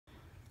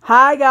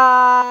Hi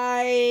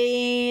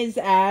guys,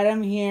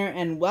 Adam here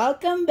and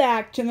welcome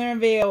back to another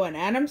video in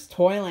Adam's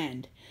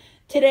Toyland.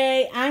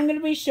 Today I'm going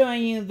to be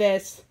showing you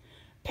this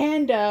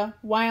panda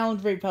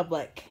wild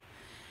republic.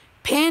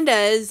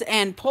 Pandas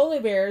and polar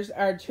bears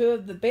are two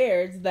of the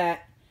bears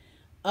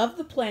of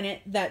the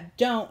planet that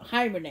don't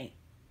hibernate.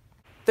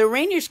 The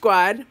reindeer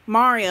squad,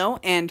 Mario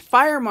and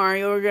Fire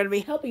Mario, are going to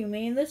be helping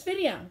me in this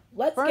video.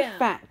 Let's go. First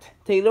fact.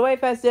 Take it away,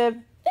 Festive.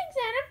 Thanks,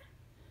 Adam.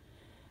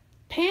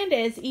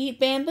 Pandas eat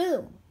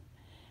bamboo.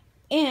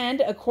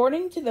 And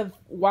according to the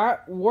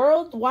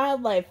World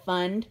Wildlife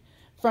Fund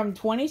from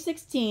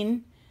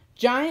 2016,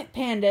 giant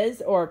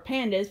pandas, or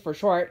pandas for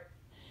short,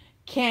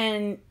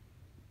 can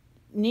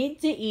need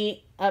to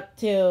eat up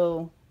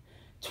to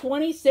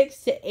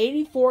 26 to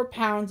 84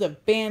 pounds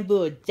of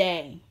bamboo a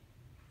day.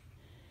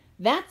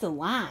 That's a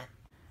lot.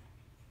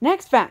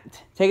 Next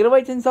fact. Take it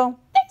away, Tinsel.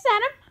 Thanks,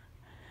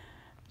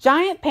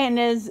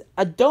 Adam.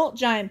 Adult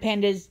giant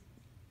pandas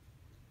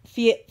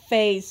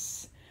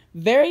face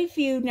very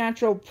few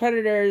natural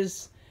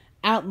predators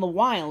out in the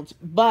wild,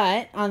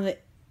 but on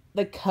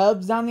the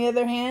cubs, on the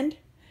other hand,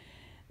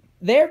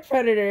 their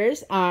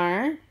predators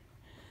are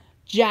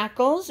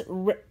jackals,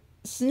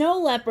 snow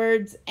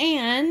leopards,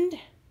 and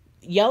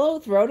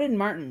yellow-throated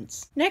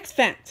martins. Next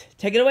fact.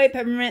 Take it away,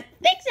 Peppermint.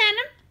 Thanks,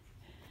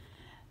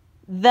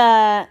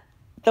 Adam.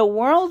 The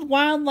World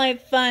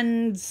Wildlife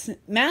Fund's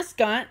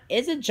mascot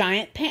is a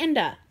giant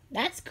panda.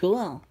 That's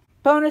cool.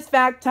 Bonus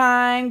fact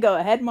time. Go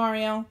ahead,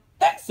 Mario.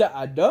 Thanks,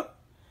 Adam.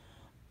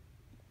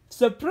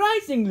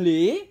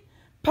 Surprisingly,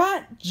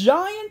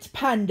 giant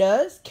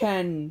pandas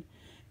can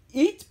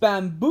eat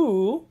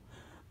bamboo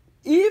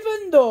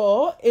even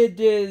though it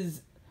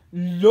is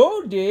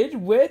loaded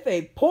with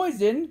a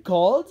poison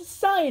called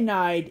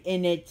cyanide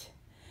in it.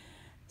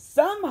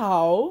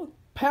 Somehow,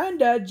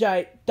 panda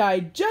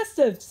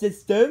digestive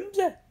systems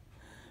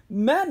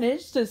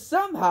manage to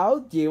somehow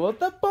deal with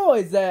the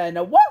poison.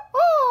 Woohoo!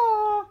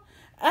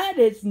 And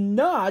it's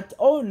not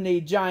only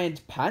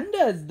giant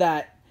pandas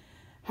that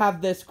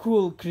have this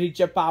cool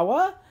creature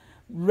power.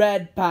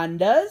 Red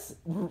pandas,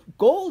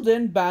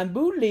 golden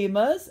bamboo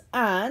lemurs,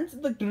 and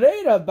the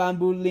greater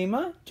bamboo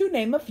lemur, to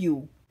name a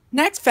few.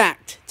 Next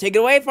fact. Take it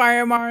away,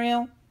 Fire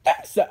Mario.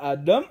 Thanks,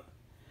 Adam.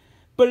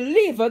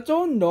 Believe it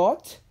or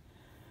not,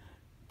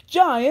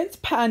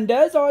 giant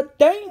pandas are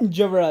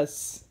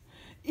dangerous.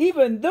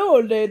 Even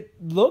though they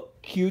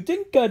look cute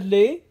and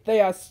cuddly, they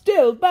are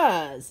still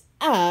bears.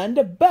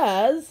 And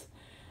bears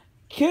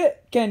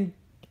can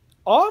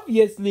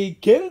obviously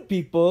kill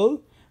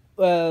people,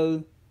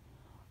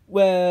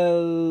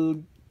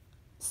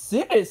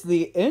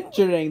 seriously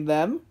injuring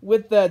them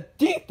with their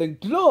teeth and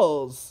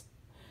claws.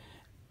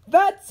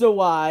 That's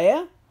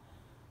why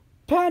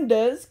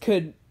pandas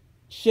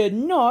should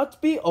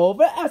not be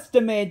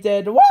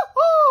overestimated.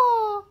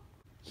 Woohoo!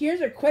 Here's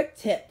a quick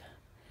tip.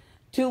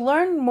 To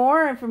learn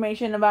more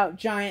information about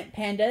giant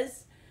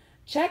pandas,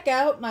 check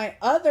out my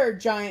other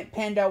Giant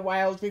Panda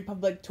Wild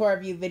Republic Tour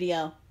View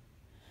video.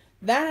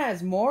 That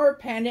has more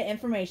panda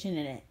information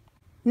in it.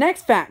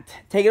 Next fact.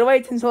 Take it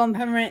away, Tinsel and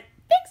Peppermint.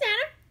 Thanks,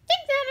 Adam.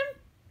 Thanks,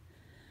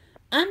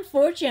 Adam.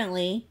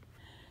 Unfortunately,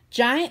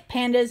 giant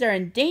pandas are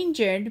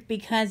endangered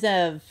because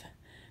of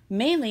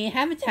mainly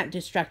habitat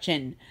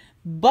destruction.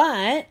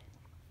 But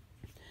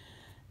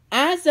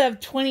as of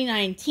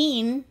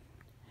 2019,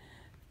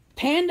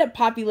 panda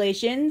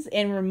populations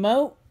in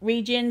remote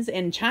regions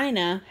in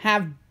China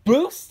have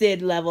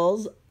boosted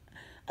levels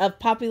of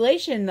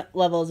population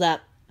levels up,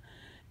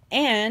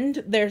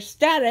 and their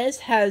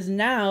status has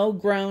now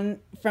grown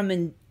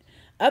from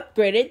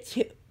upgraded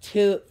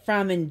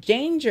from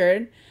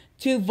endangered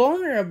to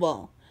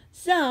vulnerable.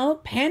 So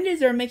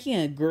pandas are making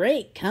a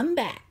great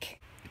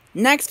comeback.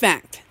 Next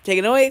fact. Take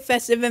it away,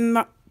 Festive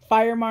and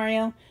Fire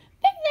Mario.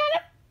 Thanks,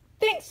 Adam.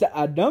 Thanks,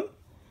 Adam.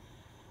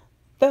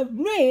 The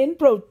main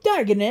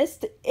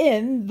protagonist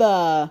in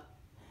the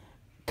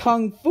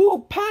Kung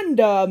Fu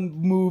Panda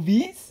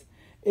movies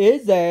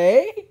is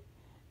a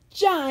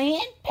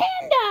giant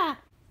panda.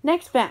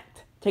 Next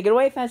fact. Take it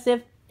away,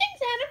 Festive.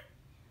 Thanks, Adam.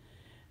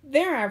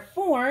 There are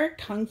 4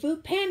 Kung Fu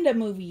Panda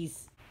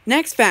movies.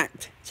 Next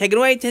fact. Take it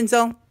away,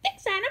 Tinsel.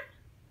 Thanks,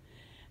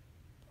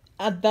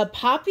 Adam. The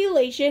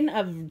population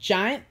of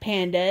giant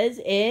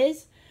pandas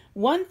is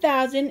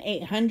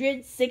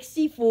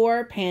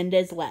 1,864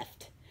 pandas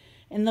left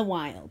in the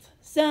wild.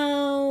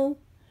 So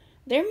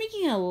they're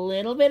making a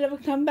little bit of a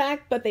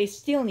comeback, but they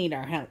still need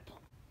our help.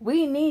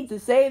 We need to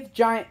save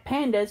giant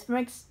pandas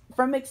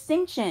from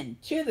extinction.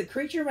 To the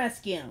creature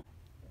rescue.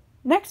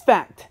 Next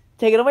fact.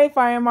 Take it away,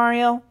 Fire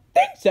Mario.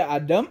 Thanks,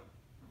 Adam.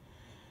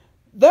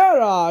 There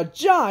are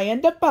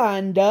giant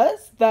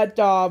pandas that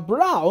are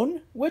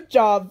brown, which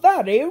are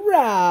very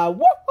rare.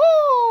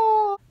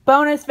 Woohoo!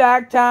 Bonus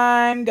fact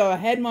time. Go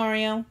ahead,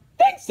 Mario.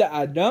 Thanks,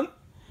 Adam.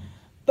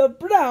 The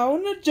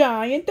brown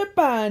giant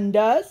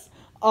pandas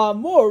are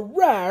more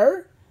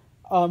rare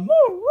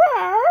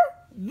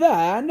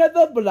than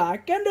the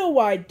black and the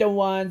white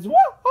ones.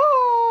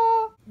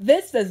 Woohoo!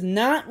 This does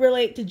not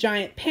relate to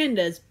giant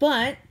pandas,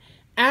 but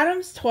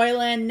Adam's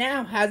Toyland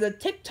now has a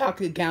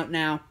TikTok account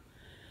now.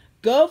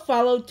 Go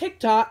follow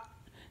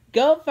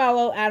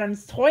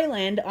Adam's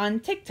Toyland on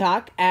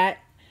TikTok at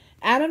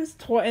Adam's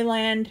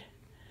Toyland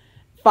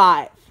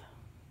 5.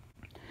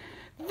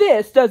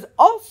 This does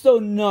also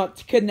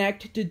not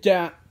connect to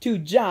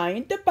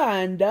giant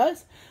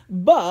pandas,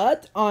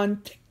 but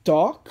on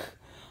TikTok,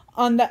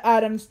 on the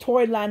Adam's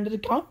Toyland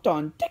account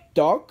on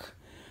TikTok,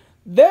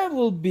 there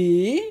will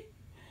be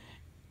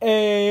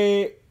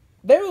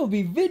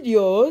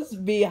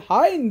videos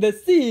behind the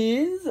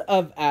scenes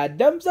of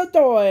Adam's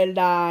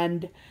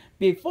Toyland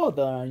before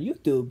they're on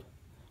YouTube.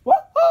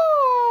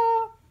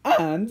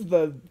 And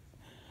the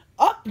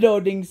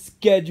uploading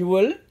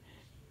schedule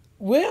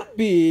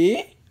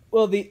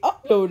the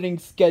uploading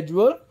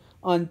schedule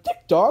on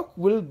TikTok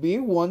will be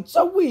once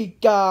a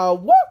week.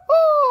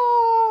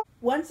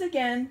 Once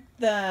again,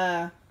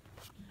 the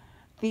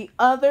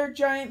other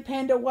Giant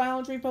Panda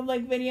Wild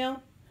Republic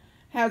video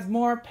has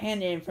more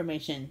panda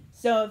information.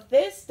 So if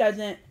this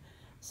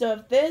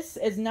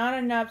is not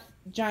enough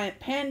giant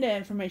panda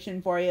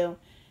information for you,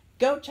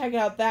 go check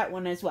out that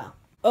one as well.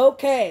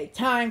 Okay,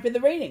 time for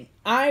the rating.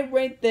 I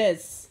rate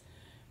this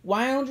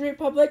Wild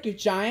Republic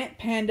giant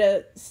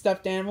panda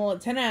stuffed animal a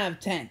 10 out of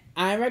 10.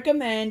 I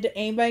recommend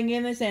anybody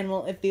getting this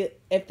animal if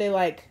they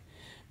like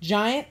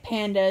giant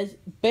pandas,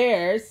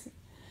 bears,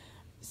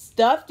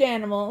 stuffed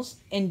animals,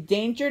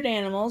 endangered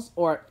animals,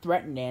 or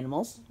threatened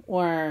animals,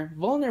 or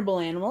vulnerable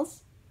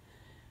animals,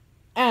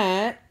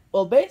 and,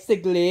 well,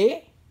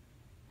 basically,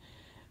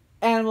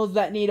 animals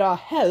that need our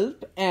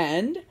help,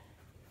 and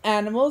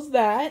animals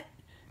that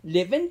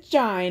live in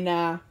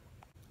China.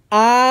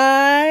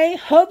 I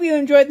hope you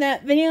enjoyed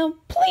that video.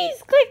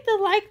 Please click the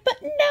like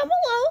button down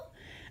below.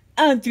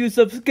 And to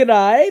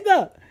subscribe,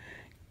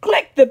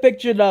 click the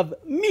picture of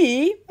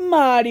me,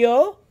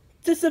 Mario,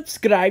 to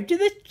subscribe to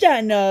this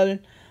channel.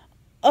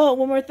 Oh,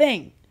 one more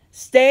thing.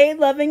 Stay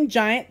loving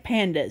giant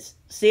pandas.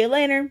 See you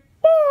later.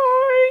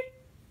 Bye.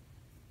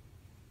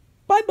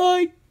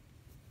 Bye-bye.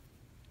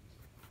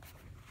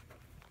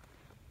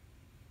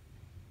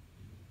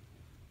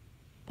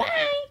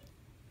 Bye.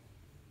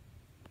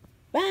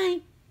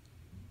 Bye.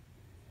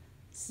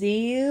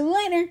 See you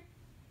later.